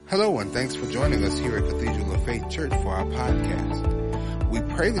Hello, and thanks for joining us here at Cathedral of Faith Church for our podcast. We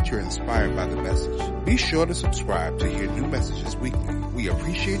pray that you're inspired by the message. Be sure to subscribe to hear new messages weekly. We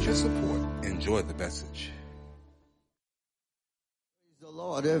appreciate your support. Enjoy the message. Praise the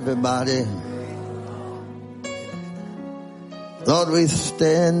Lord, everybody. Lord, we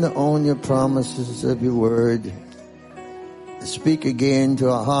stand on your promises of your word. Speak again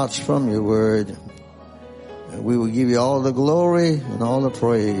to our hearts from your word. And we will give you all the glory and all the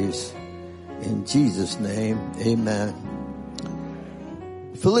praise. In Jesus' name, amen.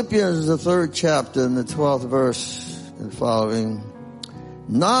 Philippians, the 3rd chapter and the 12th verse and following.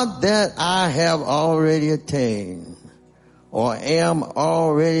 Not that I have already attained or am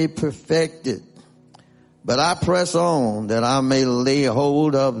already perfected, but I press on that I may lay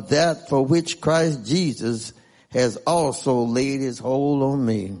hold of that for which Christ Jesus has also laid his hold on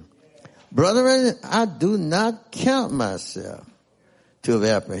me. Brethren, I do not count myself to have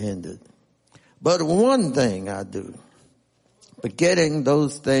apprehended, but one thing I do, forgetting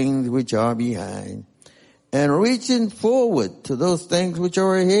those things which are behind and reaching forward to those things which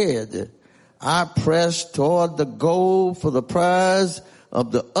are ahead, I press toward the goal for the prize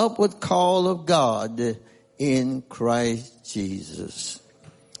of the upward call of God in Christ Jesus.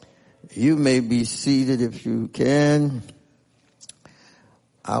 You may be seated if you can.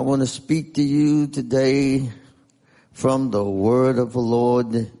 I want to speak to you today from the word of the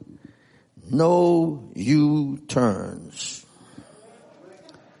Lord. No U-turns.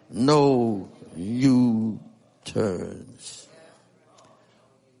 No U-turns.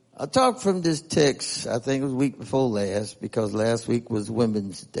 I talked from this text, I think it was week before last, because last week was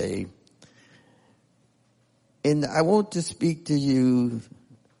Women's Day. And I want to speak to you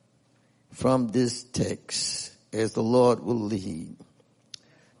from this text as the Lord will lead.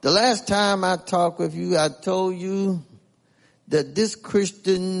 The last time I talked with you, I told you that this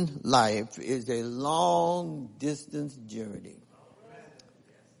Christian life is a long distance journey.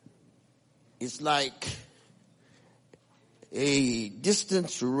 It's like a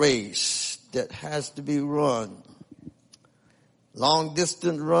distance race that has to be run. Long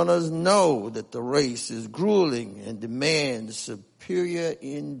distance runners know that the race is grueling and demands superior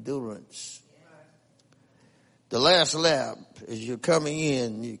endurance. The last lap, as you're coming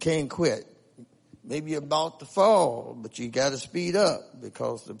in, you can't quit. Maybe you're about to fall, but you got to speed up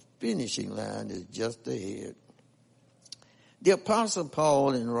because the finishing line is just ahead. The Apostle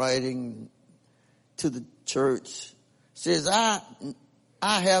Paul, in writing to the church, says, I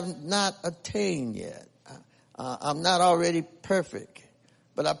have not attained yet. I'm not already perfect,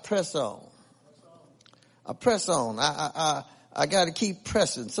 but I press on. I press on. I got to keep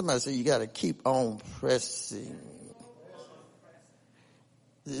pressing. Somebody said you got to keep on pressing.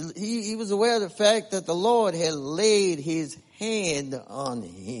 He was aware of the fact that the Lord had laid his hand on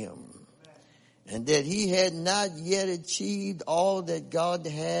him and that he had not yet achieved all that God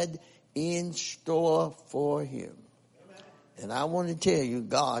had in store for him. And I want to tell you,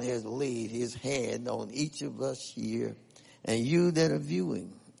 God has laid his hand on each of us here and you that are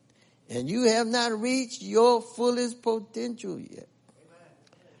viewing. And you have not reached your fullest potential yet.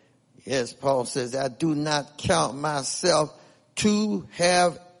 Yes, Paul says, I do not count myself to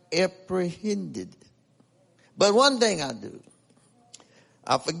have apprehended. But one thing I do,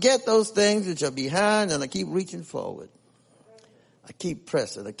 I forget those things which are behind and I keep reaching forward. I keep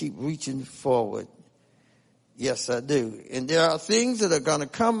pressing, I keep reaching forward. Yes, I do. And there are things that are going to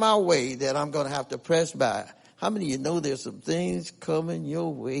come my way that I'm going to have to press by. How many of you know there's some things coming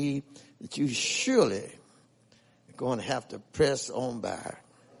your way that you surely are going to have to press on by?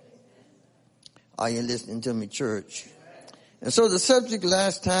 Are you listening to me, church? And so the subject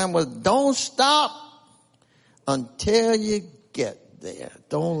last time was don't stop until you get there.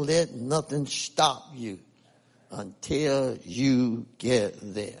 Don't let nothing stop you until you get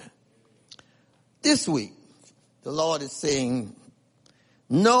there. This week, the Lord is saying,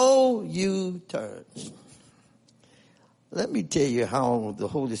 no U-turns. Let me tell you how the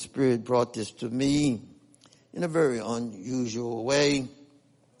Holy Spirit brought this to me in a very unusual way.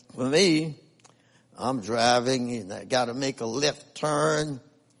 For me, I'm driving and I got to make a left turn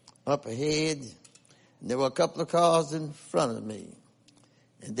up ahead. And there were a couple of cars in front of me.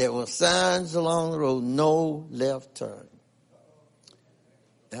 And there were signs along the road, no left turn.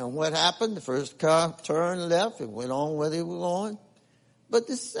 And what happened? The first car turned left and went on where they were going. But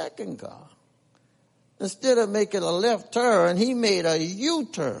the second car, instead of making a left turn, he made a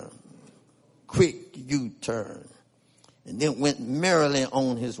U-turn, quick U-turn, and then went merrily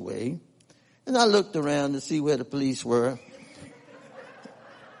on his way. And I looked around to see where the police were.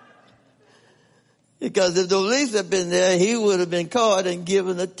 Because if the police had been there, he would have been caught and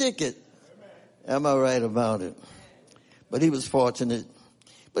given a ticket. Am I right about it? But he was fortunate.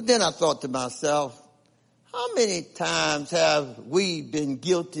 But then I thought to myself, how many times have we been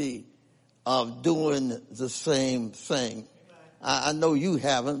guilty of doing the same thing? I know you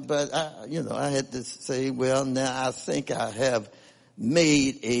haven't, but I had to say, well, now I think I have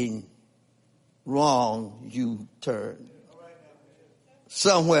made a wrong U-turn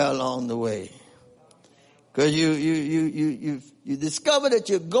somewhere along the way. Because you discover that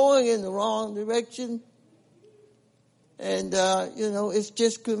you're going in the wrong direction, and it's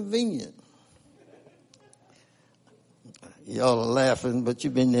just convenient. Y'all are laughing, but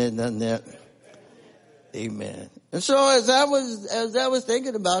you've been there and done that. Amen. And so as I was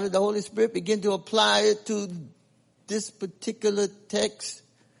thinking about it, the Holy Spirit began to apply it to this particular text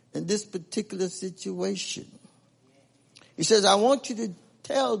and this particular situation. He says, I want you to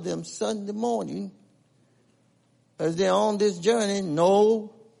tell them Sunday morning, as they're on this journey,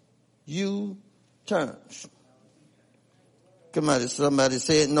 no U-turns. Come on, somebody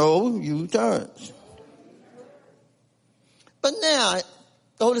said no U-turns. But now,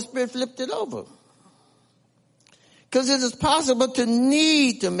 the Holy Spirit flipped it over. Because it is possible to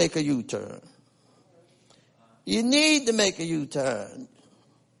need to make a U-turn. You need to make a U-turn,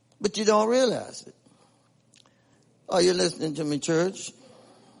 but you don't realize it. Are you listening to me, church?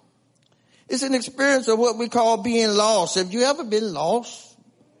 It's an experience of what we call being lost. Have you ever been lost?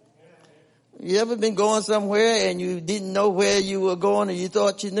 You ever been going somewhere and you didn't know where you were going and you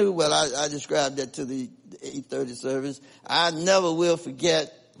thought you knew? Well, I described that to the 8:30 service. I never will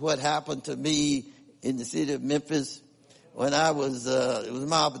forget what happened to me in the city of Memphis when it was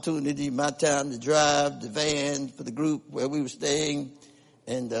my opportunity, my time to drive the van for the group where we were staying.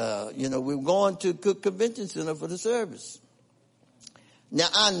 And, we were going to Cook Convention Center for the service. Now,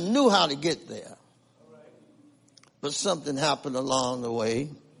 I knew how to get there, but something happened along the way,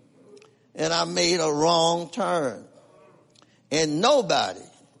 and I made a wrong turn. And nobody,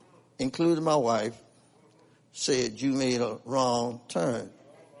 including my wife, said, you made a wrong turn.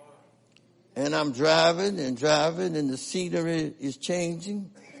 And I'm driving, and the scenery is changing.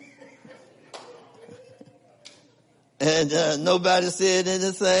 And nobody said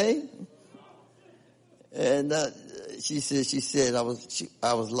anything. And she said I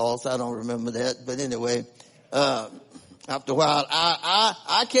was lost. I don't remember that. But anyway, after a while,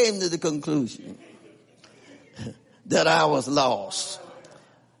 I came to the conclusion that I was lost,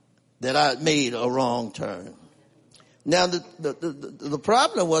 that I made a wrong turn. Now, the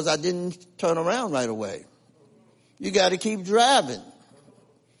problem was I didn't turn around right away. You got to keep driving.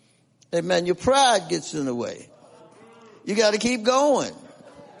 Amen. Your pride gets in the way. You got to keep going.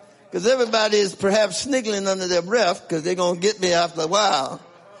 Because everybody is perhaps sniggling under their breath because they're going to get me after a while.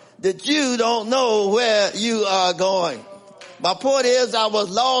 That you don't know where you are going. My point is I was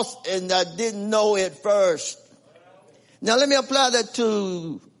lost and I didn't know it first. Now let me apply that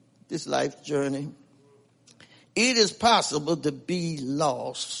to this life journey. It is possible to be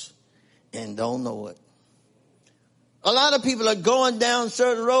lost and don't know it. A lot of people are going down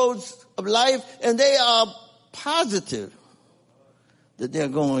certain roads of life and they are positive that they're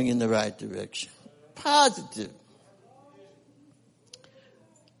going in the right direction. Positive.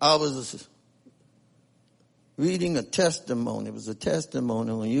 I was reading a testimony. It was a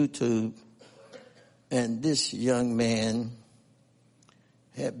testimony on YouTube. And this young man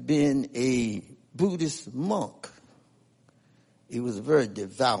had been a Buddhist monk. He was a very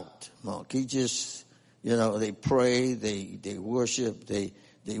devout monk. He just, they pray, they worship, they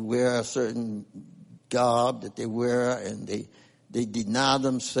wear a certain garb that they wear, and they deny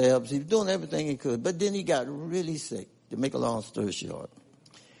themselves. He was doing everything he could. But then he got really sick. To make a long story short,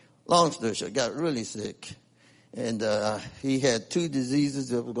 got really sick. And he had 2 diseases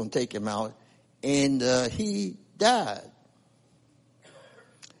that were going to take him out. And he died.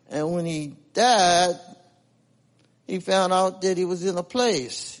 And when he died, he found out that he was in a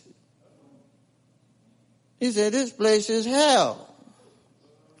place. He said, this place is hell.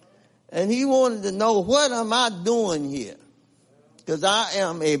 And he wanted to know, what am I doing here? Because I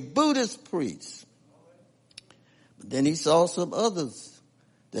am a Buddhist priest. But then he saw some others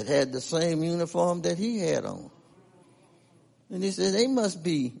that had the same uniform that he had on. And he said, they must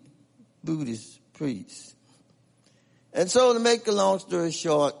be Buddhist priests. And so to make a long story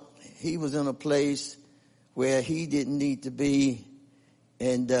short, he was in a place where he didn't need to be.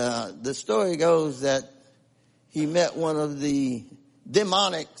 And the story goes that he met one of the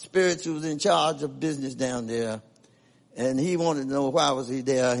demonic spirits who was in charge of business down there. And he wanted to know, why was he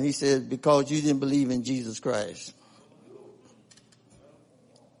there? And he said, because you didn't believe in Jesus Christ.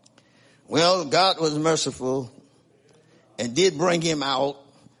 Well, God was merciful and did bring him out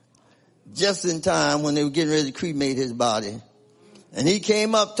just in time when they were getting ready to cremate his body. And he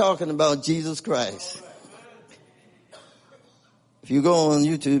came up talking about Jesus Christ. If you go on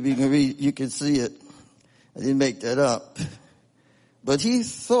YouTube, you can see it. I didn't make that up. But he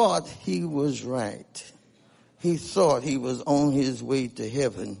thought he was right. He thought he was on his way to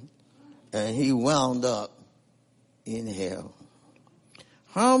heaven, and he wound up in hell.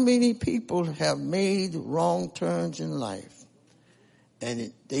 How many people have made wrong turns in life,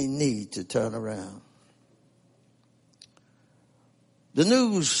 and they need to turn around? The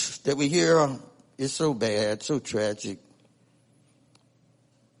news that we hear is so bad, so tragic.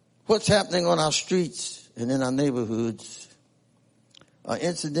 What's happening on our streets and in our neighborhoods are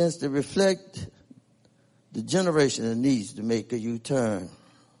incidents that reflect the generation that needs to make a U-turn.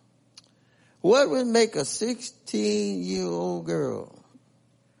 What would make a 16-year-old girl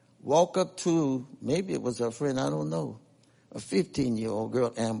walk up to, maybe it was her friend, I don't know, a 15-year-old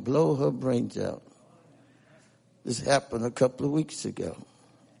girl and blow her brains out? This happened a couple of weeks ago.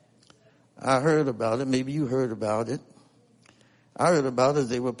 I heard about it. Maybe you heard about it. I heard about it.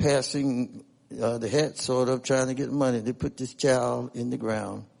 They were passing the hat sort of trying to get money. They put this child in the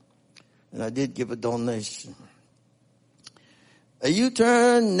ground. And I did give a donation. A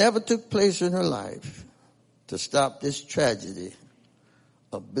U-turn never took place in her life to stop this tragedy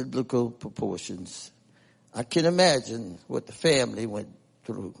of biblical proportions. I can imagine what the family went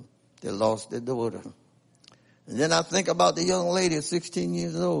through. They lost their daughter. And then I think about the young lady, 16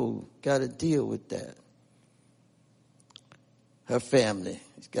 years old, got to deal with that. Her family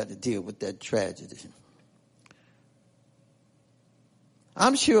has got to deal with that tragedy.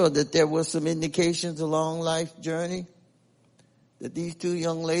 I'm sure that there were some indications along life's journey that these two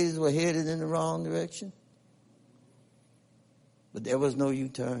young ladies were headed in the wrong direction. But there was no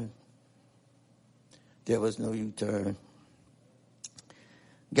U-turn. There was no U-turn.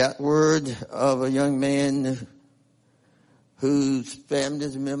 Got word of a young man whose family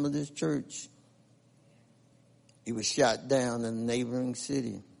is a member of this church. He was shot down in a neighboring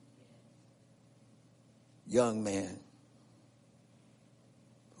city. Young man.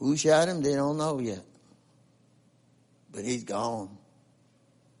 Who shot him? They don't know yet. But he's gone.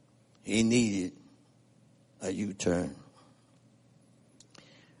 He needed a U-turn.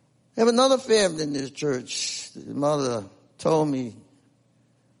 I have another family in this church. The mother told me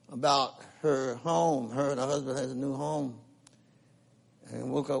about her home. Her and her husband has a new home.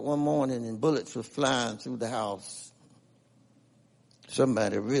 And woke up one morning and bullets were flying through the house.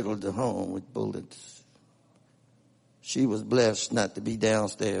 Somebody riddled the home with bullets. She was blessed not to be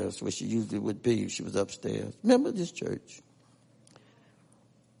downstairs where she usually would be. She was upstairs. Remember this church?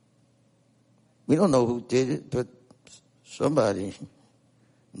 We don't know who did it, but somebody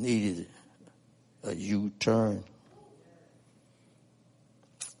needed a U-turn.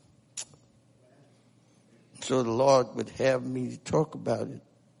 So the Lord would have me talk about it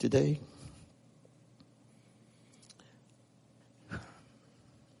today.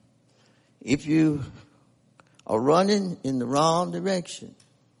 If you are running in the wrong direction,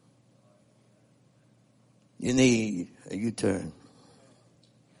 you need a U-turn.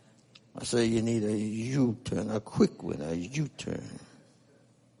 I say you need a U-turn, a quick one, a U-turn.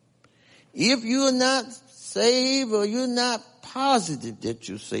 If you're not saved or you're not positive that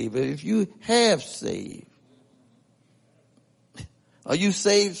you're saved, but if you have saved, are you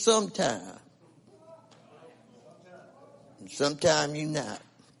saved sometime? Sometime you're not.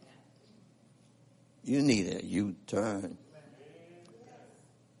 You need a U-turn.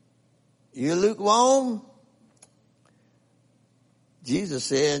 You're lukewarm? Jesus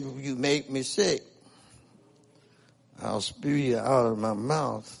said, you make me sick, I'll spew you out of my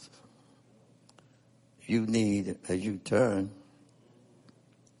mouth. You need a U-turn.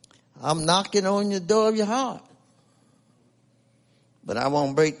 I'm knocking on the door of your heart. But I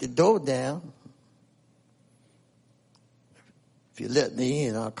won't break the door down. If you let me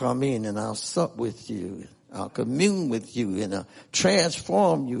in, I'll come in and I'll sup with you. I'll commune with you and I'll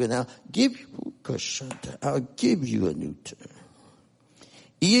transform you and I'll give you a new turn.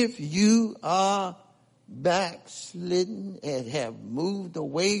 If you are backslidden and have moved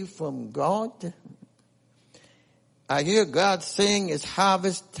away from God, I hear God saying it's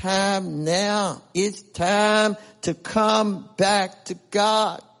harvest time now. It's time to come back to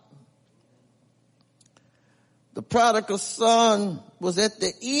God. The prodigal son was at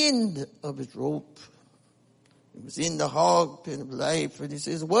the end of his rope. He was in the hog pen of life, and he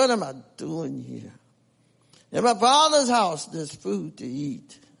says, what am I doing here? In my father's house, there's food to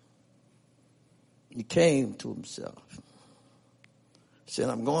eat. He came to himself. said,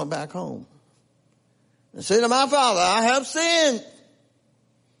 I'm going back home. And said to my father, I have sinned.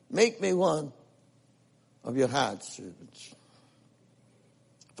 Make me one of your hired servants.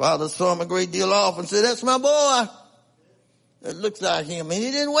 Father saw him a great deal off and said, that's my boy. That looks like him. And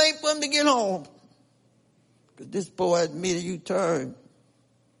he didn't wait for him to get home. Because this boy had made a U-turn.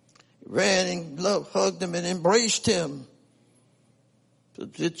 He ran and hugged him and embraced him.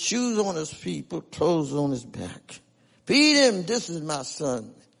 Put shoes on his feet, put clothes on his back. Feed him, this is my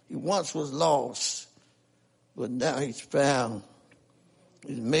son. He once was lost, but now he's found.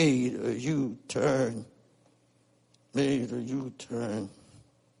 He's made a U-turn. Made a U-turn.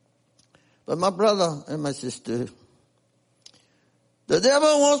 But my brother and my sister, the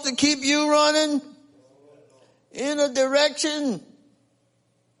devil wants to keep you running in a direction,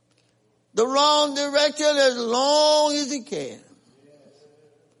 the wrong direction, as long as he can.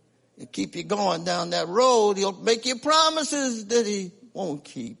 He'll keep you going down that road. He'll make you promises that he won't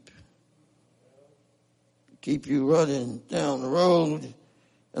keep. Keep you running down the road.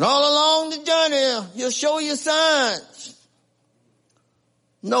 And all along the journey, he'll show you signs.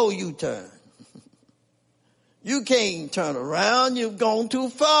 No U-turn. You can't turn around. You've gone too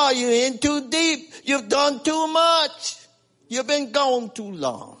far. You're in too deep. You've done too much. You've been gone too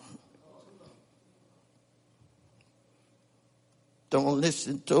long. Don't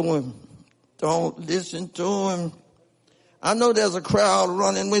listen to him. Don't listen to him. I know there's a crowd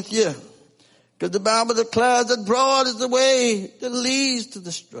running with you. Because the Bible declares that broad is the way that leads to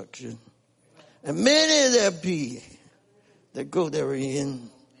destruction. And many there be that go therein.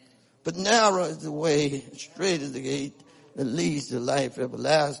 But narrow is the way, straight is the gate that leads to life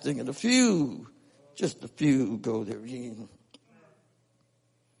everlasting. And a few, just a few go therein.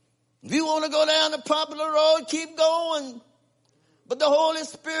 If you want to go down the popular road, keep going. But the Holy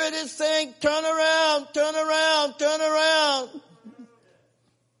Spirit is saying, turn around, turn around, turn around.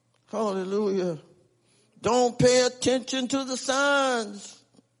 Hallelujah. Don't pay attention to the signs.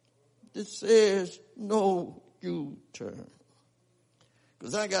 It says no U-turn.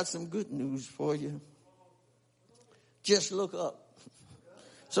 Because I got some good news for you. Just look up.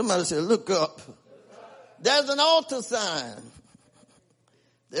 Somebody said, look up. There's an altar sign.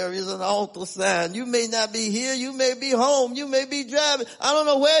 There is an altar sign. You may not be here. You may be home. You may be driving. I don't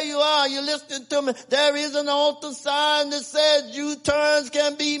know where you are. You're listening to me. There is an altar sign that says U-turns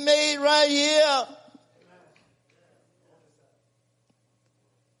can be made right here.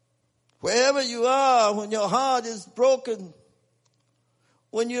 Wherever you are, when your heart is broken,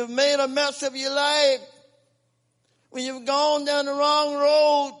 when you've made a mess of your life, when you've gone down the wrong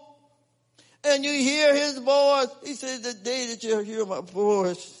road, and you hear his voice, he says, the day that you hear my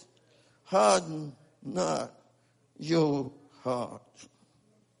voice, harden not your heart.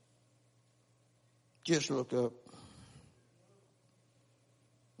 Just look up.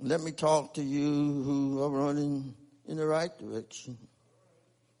 Let me talk to you who are running in the right direction.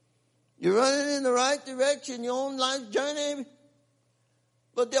 You're running in the right direction, your own life journey.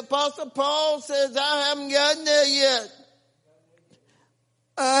 But the Apostle Paul says, I haven't gotten there yet.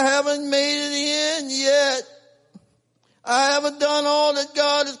 I haven't made it in yet. I haven't done all that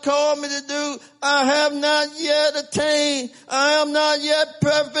God has called me to do. I have not yet attained. I am not yet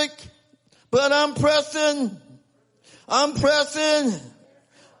perfect, but I'm pressing. I'm pressing.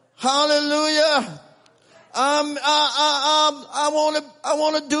 Hallelujah. I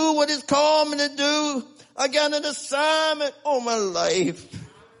want to do what He's called me to do. I got an assignment on my life.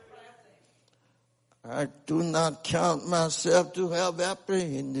 I do not count myself to have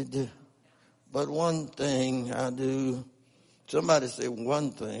apprehended, but one thing I do. Somebody say one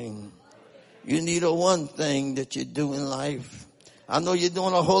thing. You need a one thing that you do in life. I know you're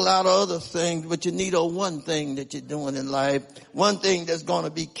doing a whole lot of other things, but you need a one thing that you're doing in life. One thing that's going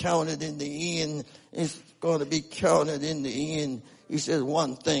to be counted in the end. It's going to be counted in the end. He says,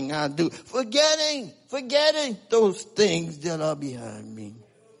 one thing I do. Forgetting those things that are behind me.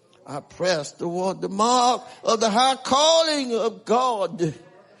 I press toward the mark of the high calling of God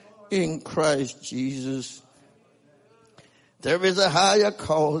in Christ Jesus. There is a higher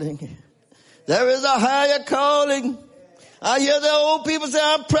calling. There is a higher calling. I hear the old people say,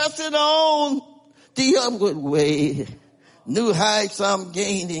 I'm pressing on the upward way. New heights I'm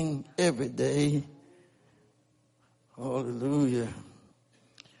gaining every day. Hallelujah.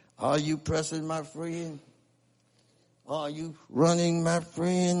 Are you pressing, my friend? Are you running, my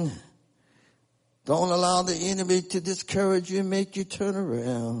friend? Don't allow the enemy to discourage you and make you turn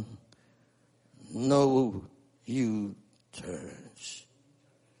around. No U-turns.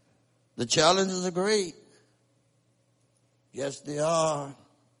 The challenges are great. Yes, they are.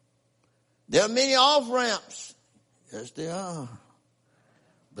 There are many off-ramps. Yes, they are.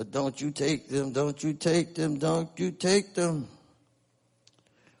 But don't you take them, don't you take them, don't you take them.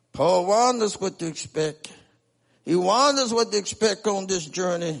 Paul warned us what to expect. He warned us what to expect on this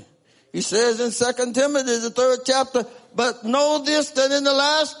journey. He says in 2 Timothy, the 3rd chapter, but know this, that in the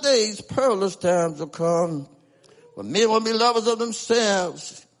last days, perilous times will come. For men will be lovers of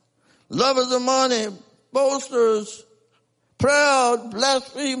themselves, lovers of money, boasters, proud,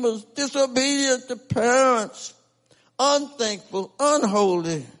 blasphemers, disobedient to parents, unthankful,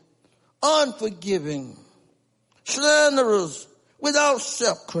 unholy, unforgiving, slanderers, without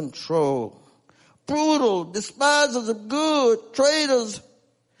self-control, brutal, despisers of good, traitors,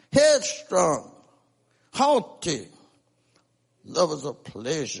 headstrong, haughty, lovers of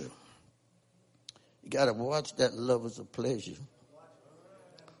pleasure. You got to watch that, lovers of pleasure.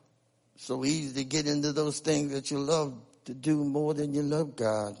 So easy to get into those things that you love to do more than you love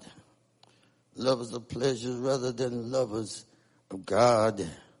God. Lovers of pleasure rather than lovers of God.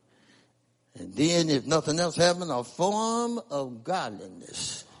 And then if nothing else happens, a form of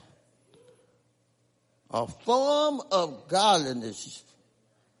godliness. A form of godliness.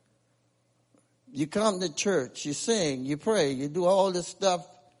 You come to church, you sing, you pray, you do all this stuff,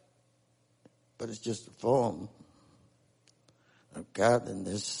 but it's just a form of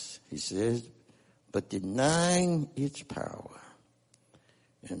godliness, he says, but denying its power.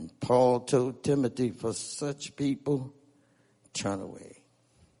 And Paul told Timothy, for such people, turn away.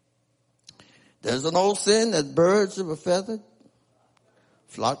 There's an old saying that birds of a feather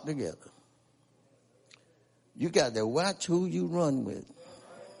flock together. You got to watch who you run with.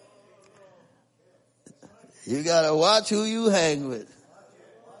 You got to watch who you hang with.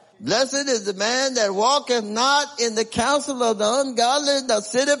 Blessed is the man that walketh not in the counsel of the ungodly, that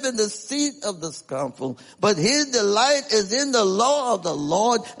sitteth in the seat of the scornful. But his delight is in the law of the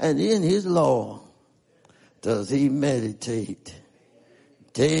Lord, and in his law does he meditate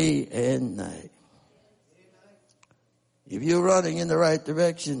day and night. If you're running in the right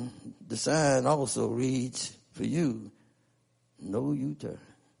direction, the sign also reads for you, no U-turn.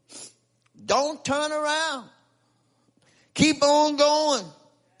 Don't turn around. Keep on going.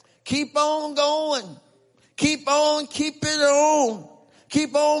 Keep on going. Keep on keeping on.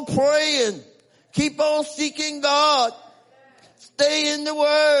 Keep on praying. Keep on seeking God. Stay in the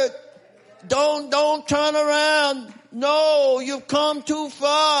Word. Don't turn around. No, you've come too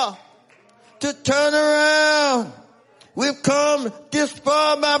far to turn around. We've come this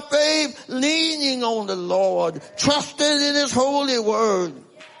far by faith, leaning on the Lord, trusting in His holy word.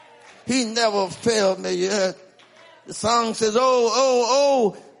 He never failed me yet. The song says,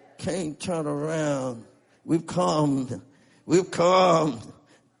 oh, can't turn around. We've come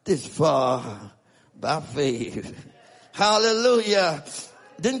this far by faith. Hallelujah.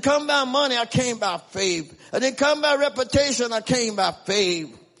 Didn't come by money, I came by faith. I didn't come by reputation, I came by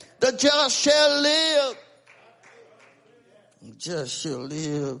faith. The just shall live. The just shall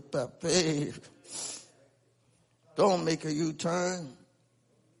live by faith. Don't make a U-turn.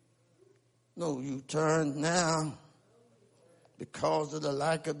 No U-turn now. Because of the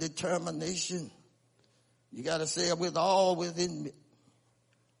lack of determination. You got to say with all within me,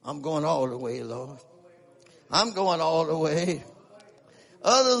 I'm going all the way, Lord. I'm going all the way.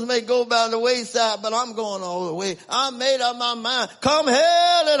 Others may go by the wayside, but I'm going all the way. I made up my mind. Come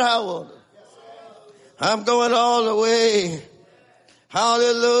hell and high water. I'm going all the way.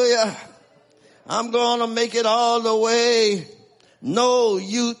 Hallelujah. I'm going to make it all the way. No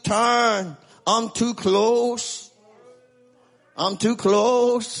U-turn. I'm too close. I'm too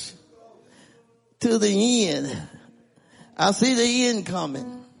close to the end. I see the end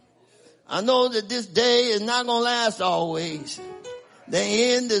coming. I know that this day is not going to last always. The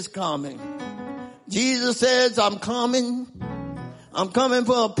end is coming. Jesus says, I'm coming. I'm coming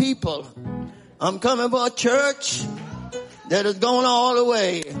for a people. I'm coming for a church that is going all the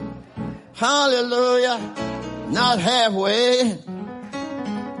way. Hallelujah. Not halfway,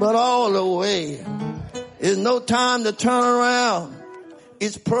 but all the way. It's no time to turn around.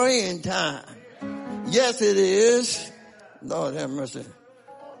 It's praying time. Yes, it is. Lord have mercy.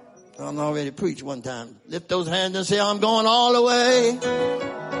 I'm already preached one time. Lift those hands and say, I'm going all the way.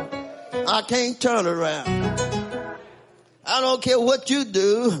 I can't turn around. I don't care what you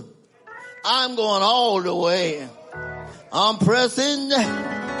do. I'm going all the way. I'm pressing.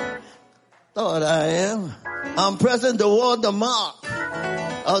 Lord, I am. I'm pressing toward the mark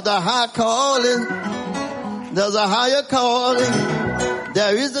of the high calling. There's a higher calling.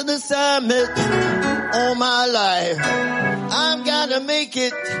 There is an assignment on my life. I've got to make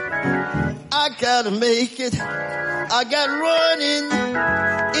it. I got to make it. I got running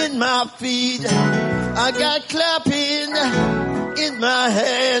in my feet. I got clapping in my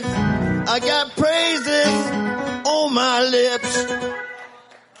hand. I got praises on my lips.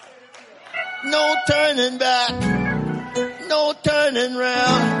 No turning back. No turning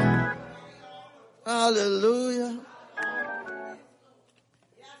round. Hallelujah.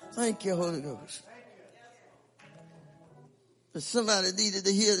 Thank you, Holy Ghost. But somebody needed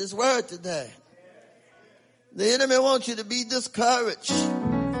to hear this word today. The enemy wants you to be discouraged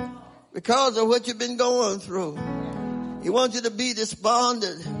because of what you've been going through. He wants you to be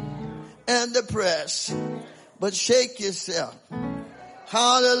despondent and depressed. But shake yourself.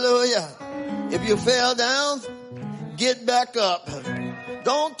 Hallelujah. If you fell down, get back up.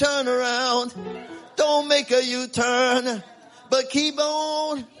 Don't turn around. Don't make a U-turn. But keep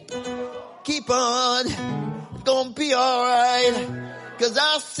on. Keep on. It's gonna be alright. 'Cause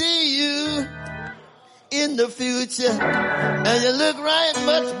I see you in the future. And you look right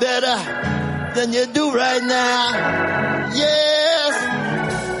much better than you do right now. Yes.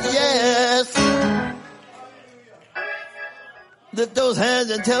 Yes. Lift those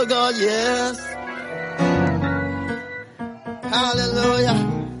hands and tell God yes. Hallelujah.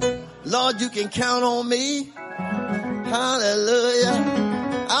 Lord, you can count on me. Hallelujah.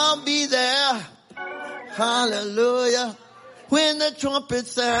 I'll be there. Hallelujah. When the trumpet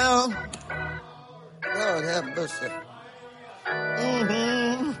sound. Lord have mercy.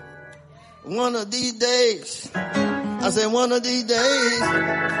 One of these days, I said one of these days,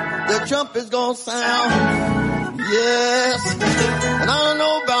 the trumpet's gonna sound. Yes. And I don't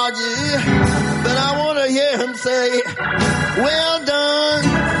know about you, but I want to hear him say, well done,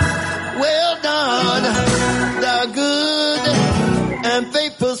 thou good and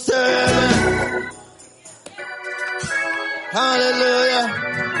faithful servant. Hallelujah.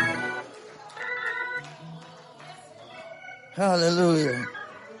 Hallelujah.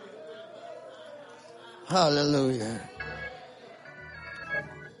 Hallelujah.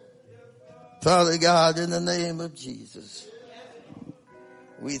 Father God, in the name of Jesus,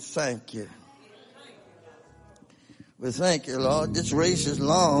 we thank you. We thank you, Lord. This race is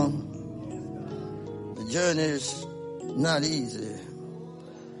long. The journey is not easy.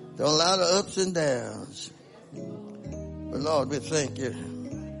 There are a lot of ups and downs. But Lord, we thank you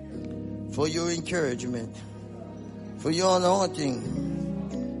for your encouragement, for your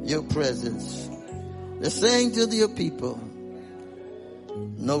anointing, your presence. Let's sing to your people.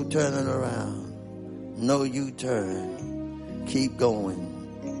 No turning around. No U-turn. Keep going.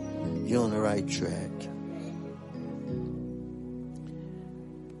 You're on the right track.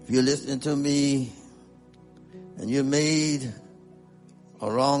 If you're listening to me and you made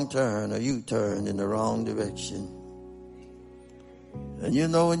a wrong turn, a U-turn in the wrong direction, and you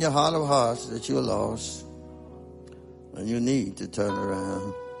know in your heart of hearts that you're lost and you need to turn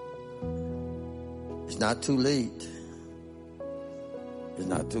around, it's not too late. It's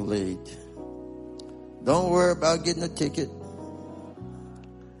not too late. Don't worry about getting a ticket.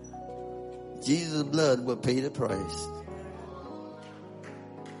 Jesus' blood will pay the price.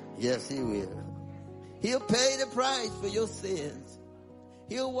 Yes, he will. He'll pay the price for your sins.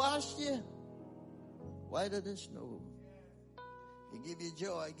 He'll wash you whiter than snow. He'll give you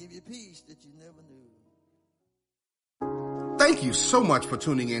joy, give you peace that you never knew. Thank you so much for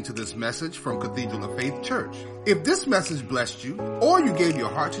tuning in to this message from Cathedral of Faith Church. If this message blessed you or you gave your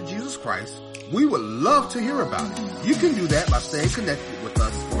heart to Jesus Christ, we would love to hear about it. You can do that by staying connected with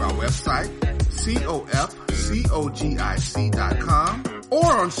us through our website, cofcogic.com,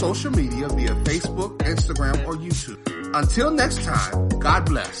 or on social media via Facebook, Instagram, or YouTube. Until next time, God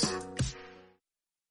bless.